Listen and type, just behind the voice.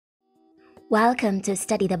Welcome to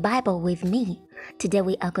Study the Bible with me. Today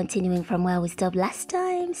we are continuing from where we stopped last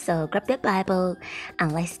time, so grab the Bible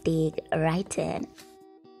and let's dig right in.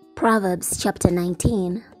 Proverbs chapter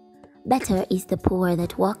 19. Better is the poor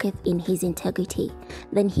that walketh in his integrity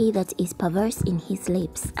than he that is perverse in his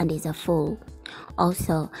lips and is a fool.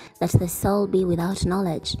 Also, that the soul be without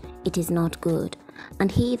knowledge, it is not good,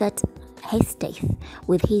 and he that hasteth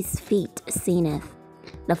with his feet sinneth.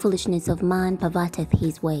 The foolishness of man perverteth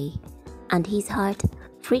his way, and his heart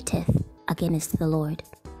freeteth against the Lord.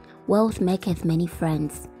 Wealth maketh many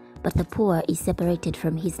friends, but the poor is separated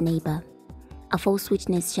from his neighbor. A false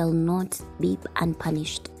witness shall not be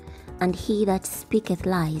unpunished, and he that speaketh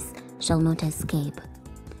lies shall not escape.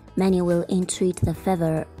 Many will entreat the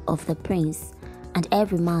favor of the prince, and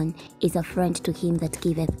every man is a friend to him that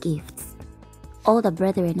giveth gifts. All the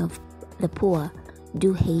brethren of the poor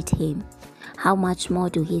do hate him. How much more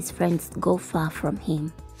do his friends go far from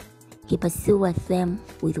him? He pursueth them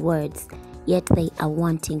with words, yet they are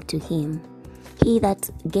wanting to him. He that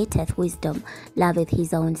getteth wisdom loveth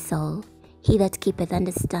his own soul. He that keepeth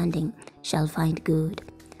understanding shall find good.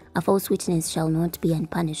 A false witness shall not be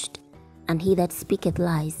unpunished, and he that speaketh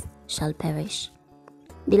lies shall perish.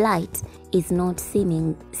 Delight is not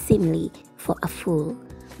seemly for a fool,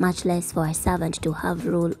 much less for a servant to have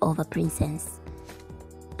rule over princes.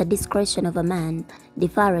 The discretion of a man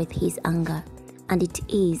deferreth his anger, and it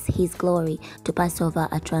is his glory to pass over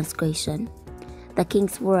a transgression. The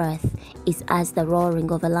king's wrath is as the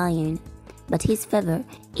roaring of a lion, but his favor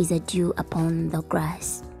is a dew upon the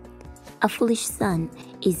grass. A foolish son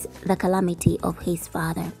is the calamity of his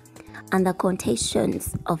father, and the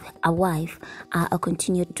contentions of a wife are a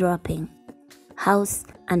continued dropping. House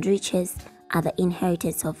and riches are the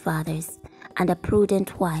inheritance of fathers, and a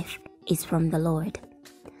prudent wife is from the Lord.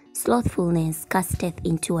 Slothfulness casteth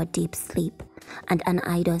into a deep sleep, and an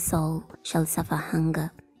idle soul shall suffer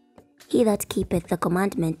hunger. He that keepeth the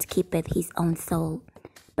commandment keepeth his own soul,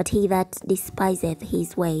 but he that despiseth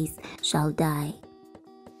his ways shall die.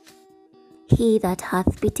 He that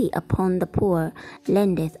hath pity upon the poor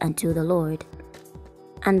lendeth unto the Lord,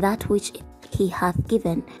 and that which he hath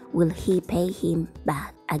given will he pay him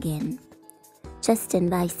back again. Chasten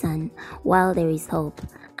thy son while there is hope,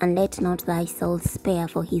 and let not thy soul spare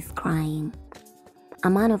for his crying. A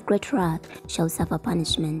man of great wrath shall suffer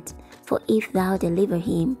punishment, for if thou deliver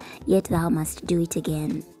him, yet thou must do it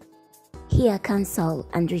again. Hear counsel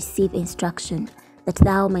and receive instruction, that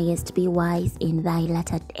thou mayest be wise in thy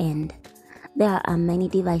latter end. There are many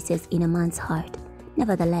devices in a man's heart,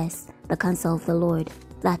 nevertheless the counsel of the Lord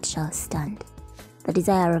that shall stand. The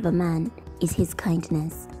desire of a man is his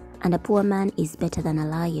kindness, and a poor man is better than a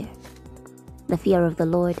liar. The fear of the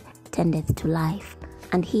Lord tendeth to life,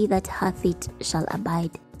 and he that hath it shall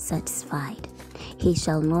abide satisfied. He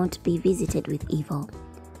shall not be visited with evil.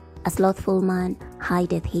 A slothful man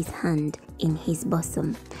hideth his hand in his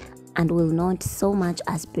bosom, and will not so much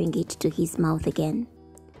as bring it to his mouth again.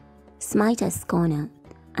 Smite a scorner,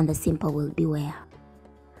 and the simple will beware.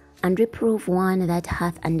 And reprove one that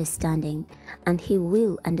hath understanding, and he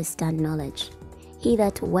will understand knowledge. He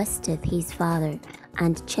that wasteth his father,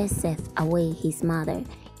 and chaseth away his mother,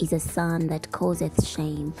 is a son that causeth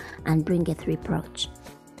shame, and bringeth reproach.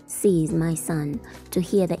 Cease, my son, to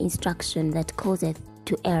hear the instruction that causeth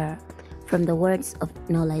to err, from the words of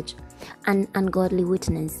knowledge. An ungodly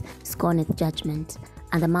witness scorneth judgment,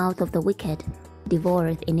 and the mouth of the wicked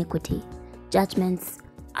devoureth iniquity. Judgments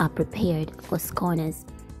are prepared for scorners,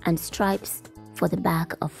 and stripes for the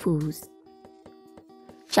back of fools.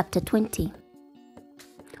 Chapter 20.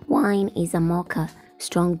 Wine is a mocker,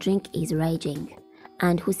 strong drink is raging,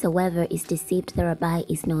 and whosoever is deceived thereby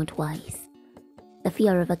is not wise. The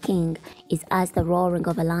fear of a king is as the roaring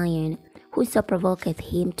of a lion. Whoso provoketh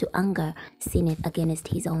him to anger sinneth against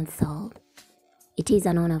his own soul. It is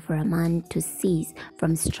an honor for a man to cease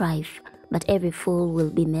from strife, but every fool will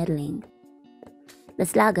be meddling. The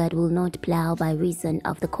sluggard will not plow by reason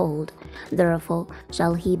of the cold, therefore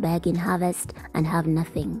shall he beg in harvest and have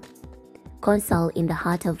nothing. Counsel in the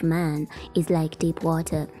heart of man is like deep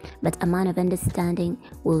water, but a man of understanding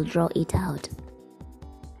will draw it out.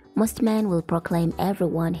 Most men will proclaim every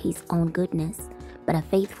one his own goodness, but a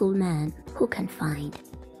faithful man who can find?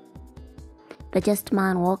 The just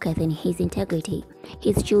man walketh in his integrity,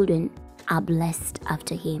 his children are blessed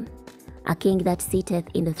after him. A king that sitteth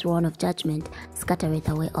in the throne of judgment scattereth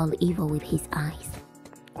away all evil with his eyes.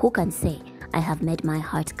 Who can say, I have made my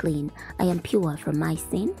heart clean, I am pure from my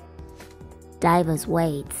sin? Divers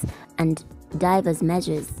weights and divers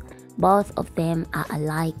measures, both of them are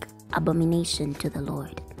alike abomination to the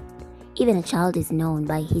Lord. Even a child is known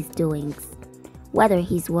by his doings. whether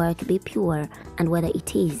his work be pure, and whether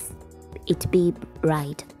it be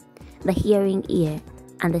right. The hearing ear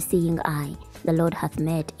and the seeing eye, the Lord hath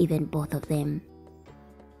made even both of them.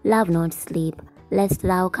 Love not sleep, lest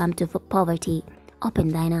thou come to poverty. Open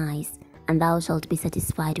thine eyes, and thou shalt be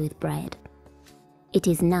satisfied with bread. It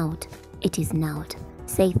is naught,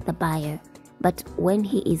 saith the buyer, but when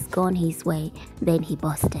he is gone his way, then he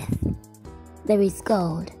boasteth. There is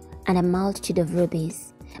gold and a multitude of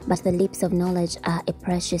rubies, but the lips of knowledge are a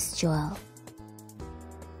precious jewel.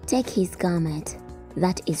 Take his garment,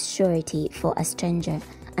 that is surety for a stranger,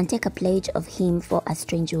 and take a pledge of him for a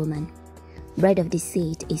strange woman. Bread of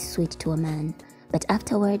deceit is sweet to a man, but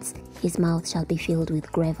afterwards his mouth shall be filled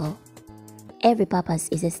with gravel. Every purpose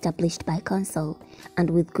is established by counsel, and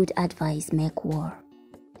with good advice make war.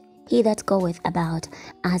 He that goeth about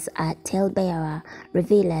as a talebearer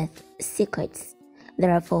revealeth secrets.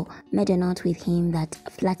 Therefore meddle not with him that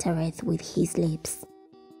flattereth with his lips.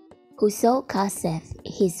 Whoso curseth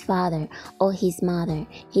his father or his mother,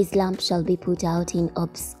 his lamp shall be put out in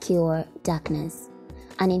obscure darkness.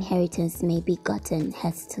 An inheritance may be gotten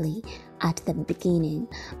hastily at the beginning,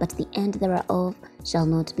 but the end thereof shall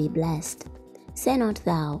not be blessed. Say not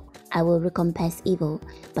thou, I will recompense evil,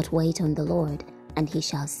 but wait on the Lord, and he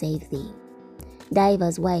shall save thee.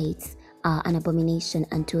 Divers weights are an abomination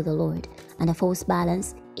unto the Lord, and a false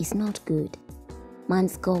balance is not good.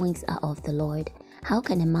 Man's goings are of the Lord. How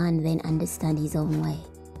can a man then understand his own way?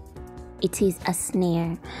 It is a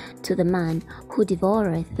snare to the man who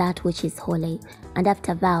devoureth that which is holy, and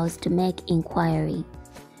after vows to make inquiry.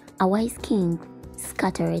 A wise king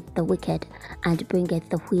scattereth the wicked, and bringeth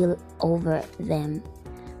the wheel over them.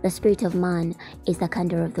 The spirit of man is the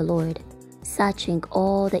candor of the Lord, searching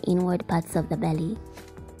all the inward parts of the belly.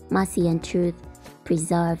 Mercy and truth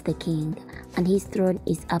preserve the king, and his throne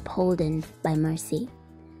is upholden by mercy.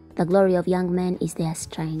 The glory of young men is their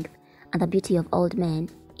strength, and the beauty of old men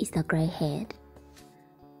is the grey head.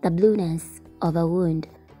 The blueness of a wound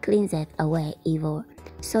cleanseth away evil,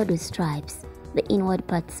 so do stripes, the inward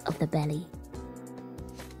parts of the belly.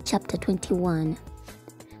 Chapter 21.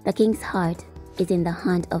 The king's heart is in the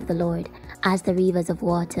hand of the Lord, as the rivers of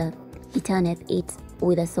water. He turneth it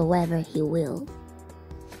whithersoever he will.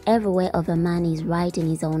 Every way of a man is right in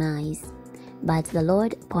his own eyes, but the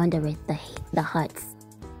Lord pondereth the hearts.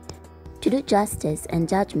 To do justice and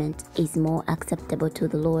judgment is more acceptable to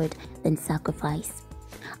the Lord than sacrifice.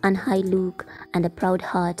 An high look and a proud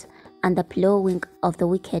heart and the plowing of the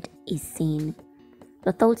wicked is sin.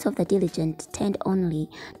 The thoughts of the diligent tend only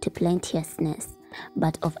to plenteousness,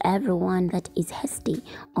 but of every one that is hasty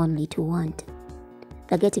only to want.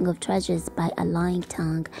 The getting of treasures by a lying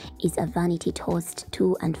tongue is a vanity tossed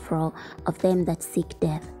to and fro of them that seek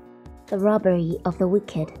death. The robbery of the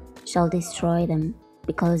wicked shall destroy them,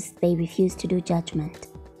 because they refuse to do judgment.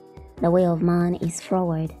 The way of man is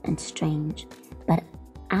froward and strange, but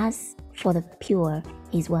as for the pure,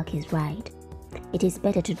 his work is right. It is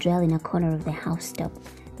better to dwell in a corner of the housetop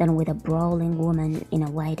than with a brawling woman in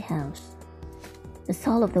a wide house. The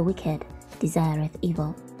soul of the wicked desireth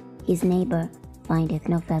evil, his neighbor findeth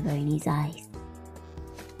no favor in his eyes.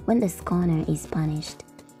 When the scorner is punished,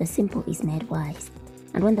 the simple is made wise,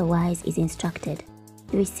 and when the wise is instructed,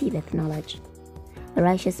 he receiveth knowledge. The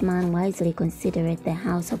righteous man wisely considereth the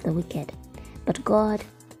house of the wicked, but God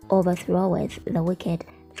overthroweth the wicked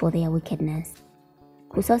for their wickedness.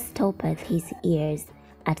 Whoso stoppeth his ears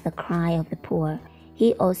at the cry of the poor,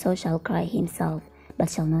 he also shall cry himself, but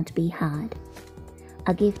shall not be heard.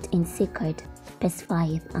 A gift in secret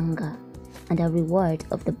pacifieth anger, and a reward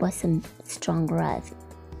of the bosom strong wrath.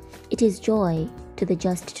 It is joy to the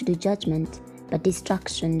just to do judgment, but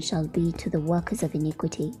destruction shall be to the workers of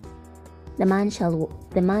iniquity. The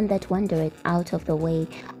man that wandereth out of the way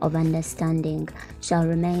of understanding shall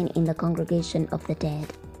remain in the congregation of the dead.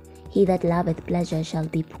 He that loveth pleasure shall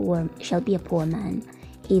be a poor man.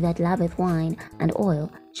 He that loveth wine and oil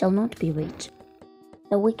shall not be rich.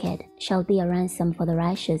 The wicked shall be a ransom for the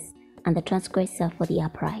righteous, and the transgressor for the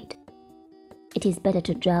upright. It is better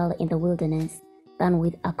to dwell in the wilderness than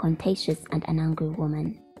with a contentious and an angry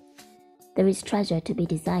woman. There is treasure to be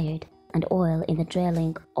desired, and oil in the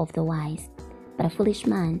dwelling of the wise, but a foolish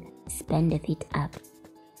man spendeth it up.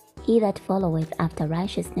 He that followeth after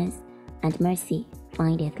righteousness and mercy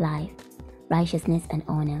findeth life, righteousness and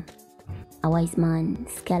honor. A wise man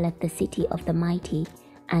scaleth the city of the mighty,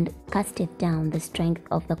 and casteth down the strength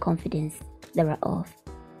of the confidence thereof.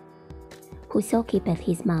 Whoso keepeth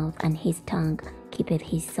his mouth and his tongue keepeth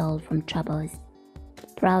his soul from troubles.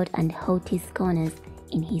 Proud and haughty scorners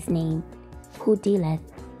in his name, who dealeth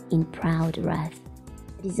in proud wrath.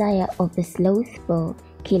 The desire of the slothful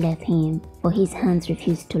killeth him, for his hands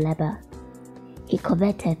refuse to labor. He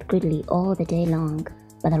coveteth greedily all the day long,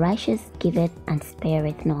 but the righteous giveth and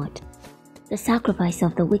spareth not. The sacrifice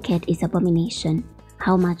of the wicked is abomination,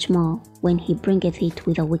 how much more when he bringeth it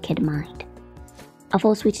with a wicked mind. A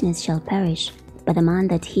false witness shall perish, but the man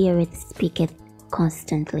that heareth speaketh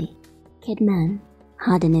constantly. Wicked man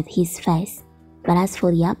hardeneth his face, but as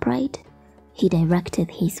for the upright, he directeth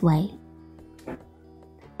his way.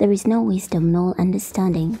 There is no wisdom nor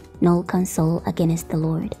understanding, nor counsel against the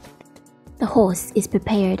Lord. The horse is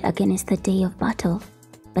prepared against the day of battle,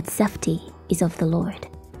 but safety is of the Lord.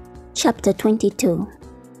 Chapter 22.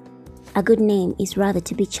 A good name is rather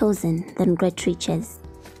to be chosen than great riches,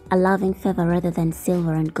 a loving favor rather than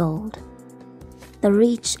silver and gold. The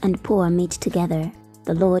rich and poor meet together,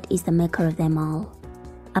 the Lord is the maker of them all.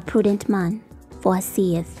 A prudent man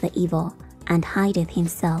foreseeth the evil, and hideth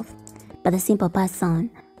himself, but the simple pass on,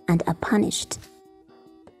 and are punished.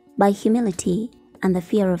 By humility and the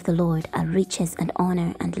fear of the Lord are riches and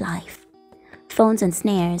honor and life. Thorns and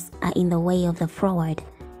snares are in the way of the froward.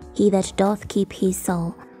 He that doth keep his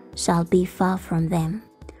soul shall be far from them.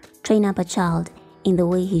 Train up a child in the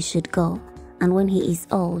way he should go, and when he is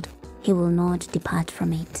old, he will not depart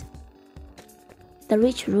from it. The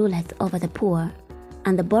rich ruleth over the poor,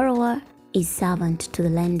 and the borrower is servant to the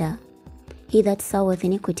lender. He that soweth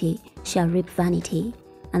iniquity shall reap vanity,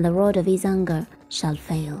 and the rod of his anger shall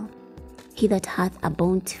fail. He that hath a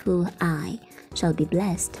bountiful eye shall be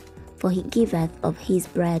blessed, for he giveth of his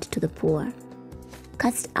bread to the poor.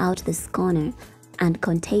 Cast out the scorner, and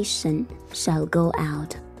contention shall go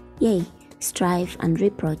out. Yea, strife and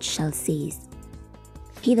reproach shall cease.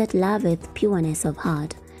 He that loveth pureness of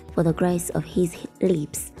heart, for the grace of his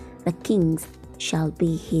lips, the kings shall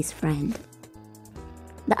be his friend.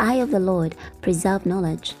 The eye of the Lord preserveth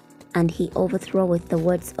knowledge, and he overthroweth the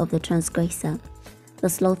words of the transgressor. The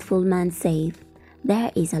slothful man saith,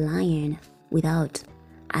 There is a lion without,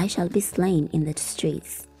 I shall be slain in the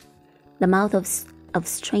streets. The mouth of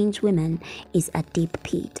strange women is a deep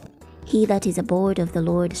pit. He that is abhorred of the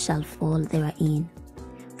Lord shall fall therein.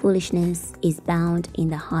 Foolishness is bound in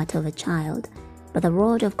the heart of a child, but the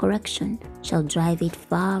rod of correction shall drive it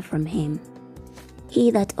far from him. He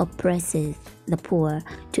that oppresseth the poor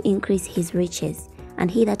to increase his riches, and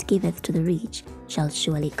he that giveth to the rich shall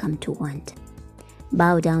surely come to want.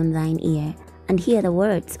 Bow down thine ear, and hear the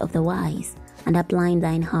words of the wise, and apply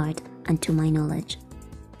thine heart unto my knowledge.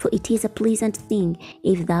 For it is a pleasant thing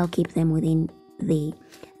if thou keep them within thee,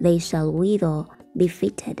 they shall withal be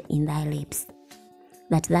fitted in thy lips.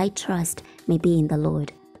 That thy trust may be in the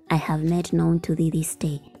Lord, I have made known to thee this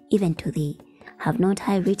day, even to thee. Have not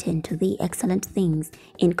I written to thee excellent things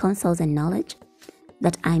in counsels and knowledge?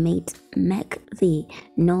 That I may make thee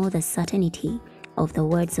know the certainty of the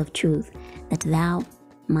words of truth, that thou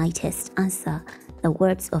mightest answer the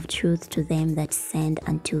words of truth to them that send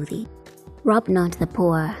unto thee. Rob not the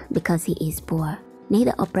poor because he is poor,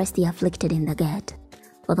 neither oppress the afflicted in the gate.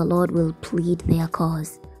 For the Lord will plead their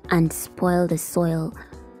cause, and spoil the soul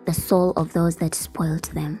of those that spoiled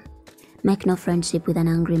them. Make no friendship with an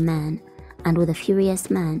angry man, and with a furious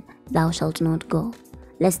man thou shalt not go,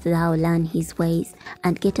 lest thou learn his ways,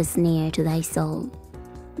 and get a snare to thy soul.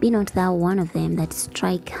 Be not thou one of them that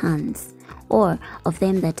strike hands, or of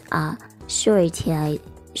them that are sureties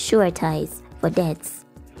for debts.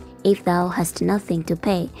 If thou hast nothing to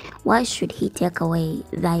pay, why should he take away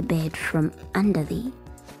thy bed from under thee?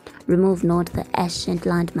 Remove not the ancient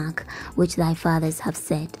landmark which thy fathers have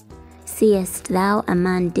set. Seest thou a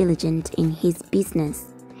man diligent in his business?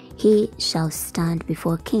 He shall stand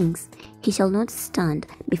before kings, he shall not stand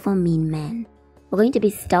before mean men. We're going to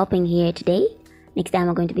be stopping here today. Next time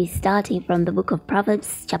we're going to be starting from the book of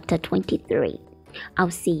Proverbs chapter 23.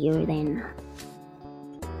 I'll see you then.